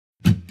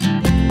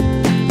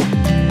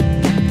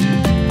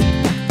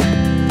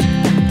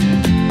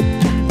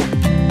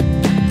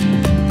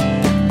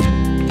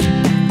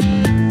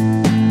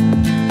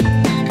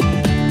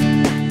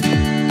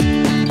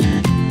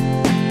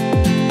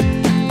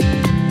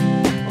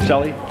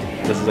Shelly,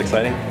 this is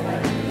exciting.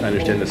 I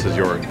understand this is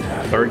your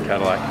third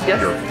Cadillac,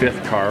 yes. Your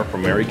fifth car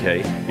from Mary Kay.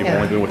 You've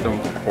only been with them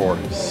for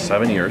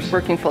 7 years.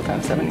 Working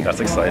full-time 7 years.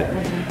 That's exciting.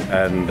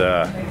 And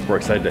we're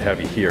excited to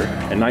have you here.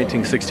 In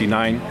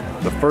 1969,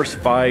 the first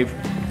 5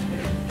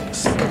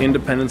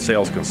 independent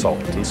sales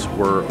consultants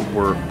were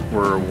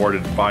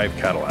awarded 5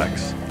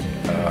 Cadillacs.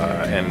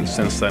 And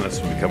since then it's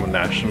become a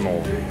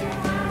national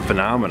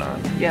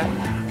phenomenon. Yeah.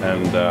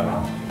 And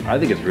I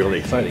think it's really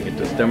exciting. It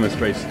just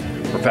demonstrates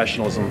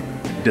professionalism,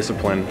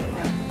 discipline.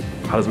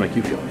 How does it make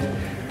you feel?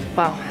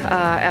 Wow,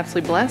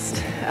 absolutely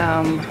blessed.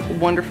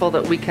 Wonderful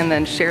that we can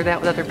then share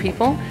that with other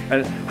people.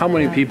 And how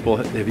many people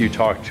have you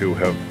talked to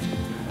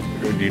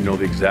do you know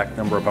the exact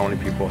number of how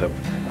many people have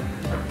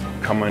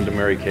come into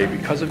Mary Kay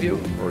because of you?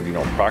 Or do you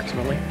know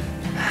approximately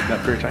in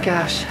that period of time?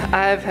 Gosh,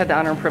 I've had the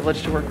honor and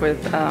privilege to work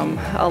with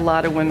a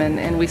lot of women,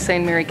 and we say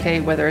in Mary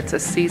Kay, whether it's a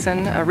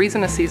season,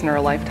 a season, or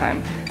a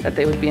lifetime, that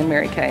they would be in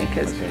Mary Kay,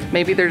 because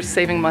maybe they're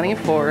saving money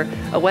for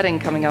a wedding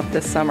coming up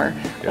this summer,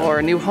 or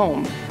a new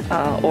home,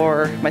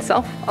 or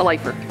myself, a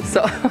lifer.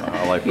 So,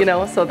 you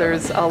know, so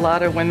there's a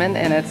lot of women,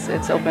 and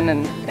it's open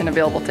and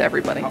available to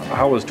everybody.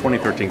 How was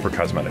 2013 for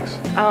cosmetics?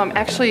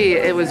 Actually,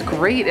 it was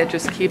great. It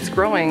just keeps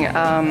growing,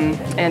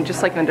 and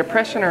just like in the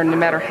Depression, or no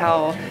matter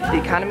how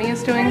the economy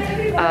is doing,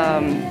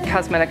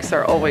 cosmetics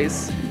are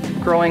always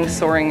growing,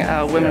 soaring.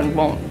 Women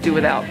won't do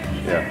without.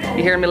 Yeah.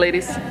 You hearing me,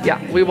 ladies?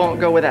 Yeah, we won't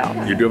go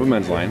without. You do have a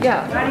men's line.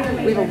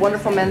 Yeah, we have a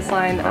wonderful men's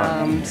line,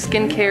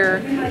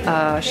 skincare,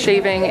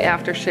 shaving,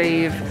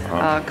 aftershave,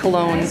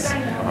 colognes,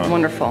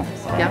 wonderful.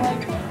 Yeah.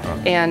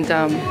 And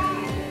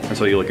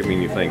so you look at me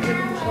and you think,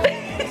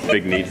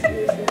 big need.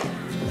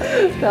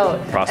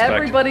 No, prospect.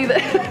 Everybody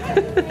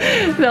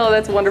that no,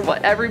 that's wonderful.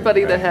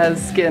 Everybody that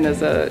has skin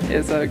is a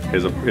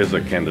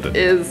candidate.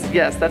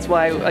 Yes, that's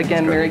why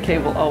again Mary Kay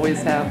will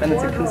always have, and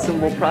it's a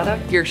consumable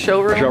product. Your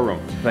showroom. Showroom.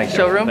 Thank you.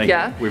 Showroom. Thank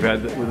yeah. You. We've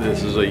had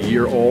this is a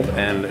year old,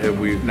 and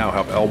we now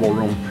have elbow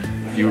room.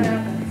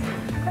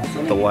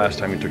 The last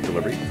time you took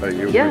delivery,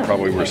 you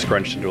probably were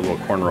scrunched into a little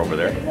corner over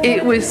there.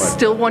 It was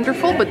still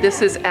wonderful, but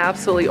this is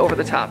absolutely over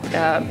the top.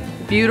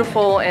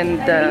 Beautiful, and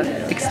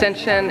the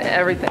extension,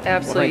 everything,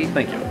 absolutely. Well,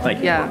 thank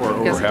you. Yeah,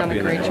 we're happy, done a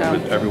great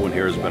job. Everyone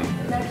here has been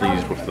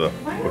pleased with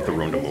the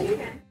room to move.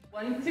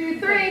 1, 2,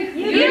 3.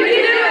 You can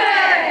do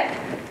it!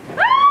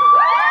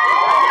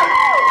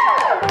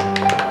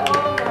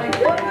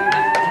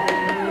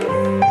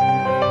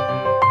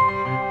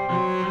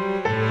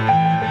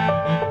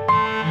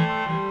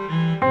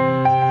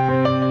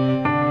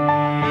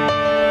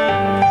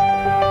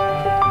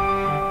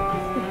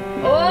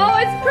 Oh,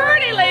 it's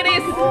pretty,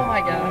 ladies! Oh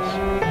my gosh.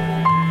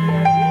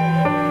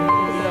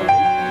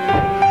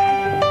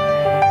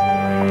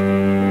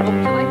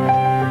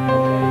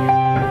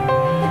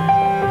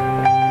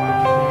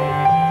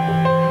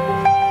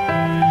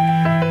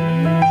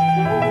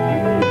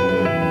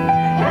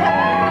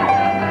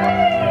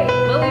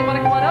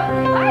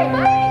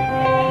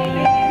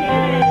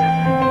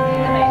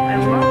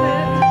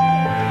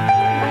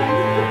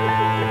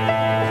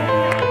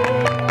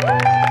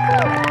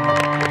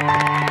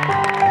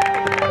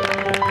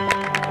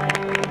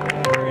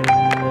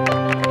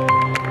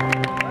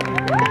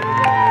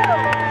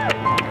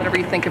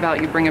 Think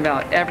about, you bring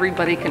about.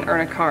 Everybody can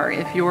earn a car.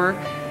 If your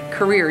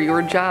career,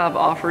 your job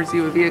offers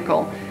you a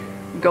vehicle,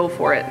 go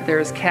for it.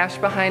 There's cash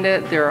behind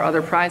it. There are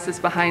other prizes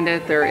behind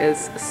it. There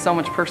is so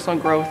much personal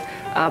growth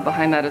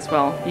behind that as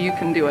well. You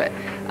can do it.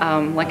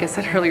 Like I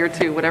said earlier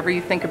too, whatever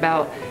you think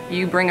about,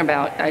 you bring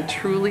about. I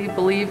truly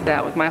believe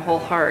that with my whole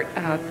heart.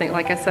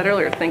 Like I said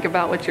earlier, think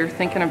about what you're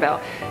thinking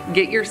about.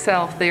 Get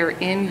yourself there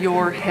in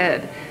your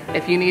head.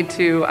 If you need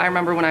to, I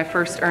remember when I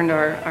first earned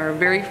our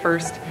very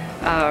first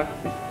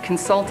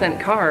consultant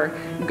car,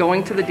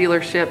 going to the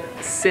dealership,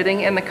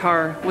 sitting in the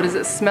car. What does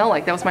it smell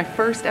like? That was my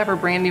first ever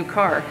brand new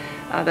car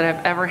that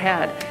I've ever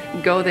had.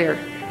 Go there,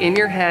 in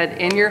your head,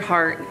 in your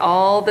heart,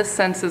 all the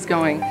senses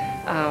going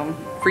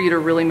for you to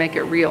really make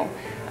it real.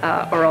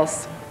 Or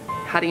else,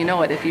 how do you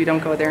know it if you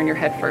don't go there in your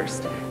head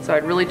first? So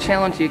I'd really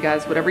challenge you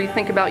guys, whatever you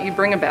think about, you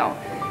bring about.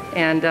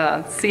 And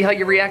see how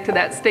you react to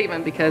that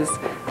statement, because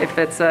if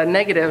it's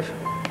negative,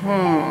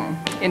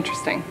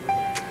 interesting.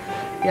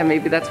 Yeah,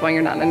 maybe that's why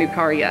you're not in a new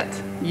car yet.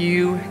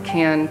 You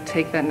can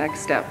take that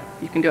next step.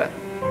 You can do it.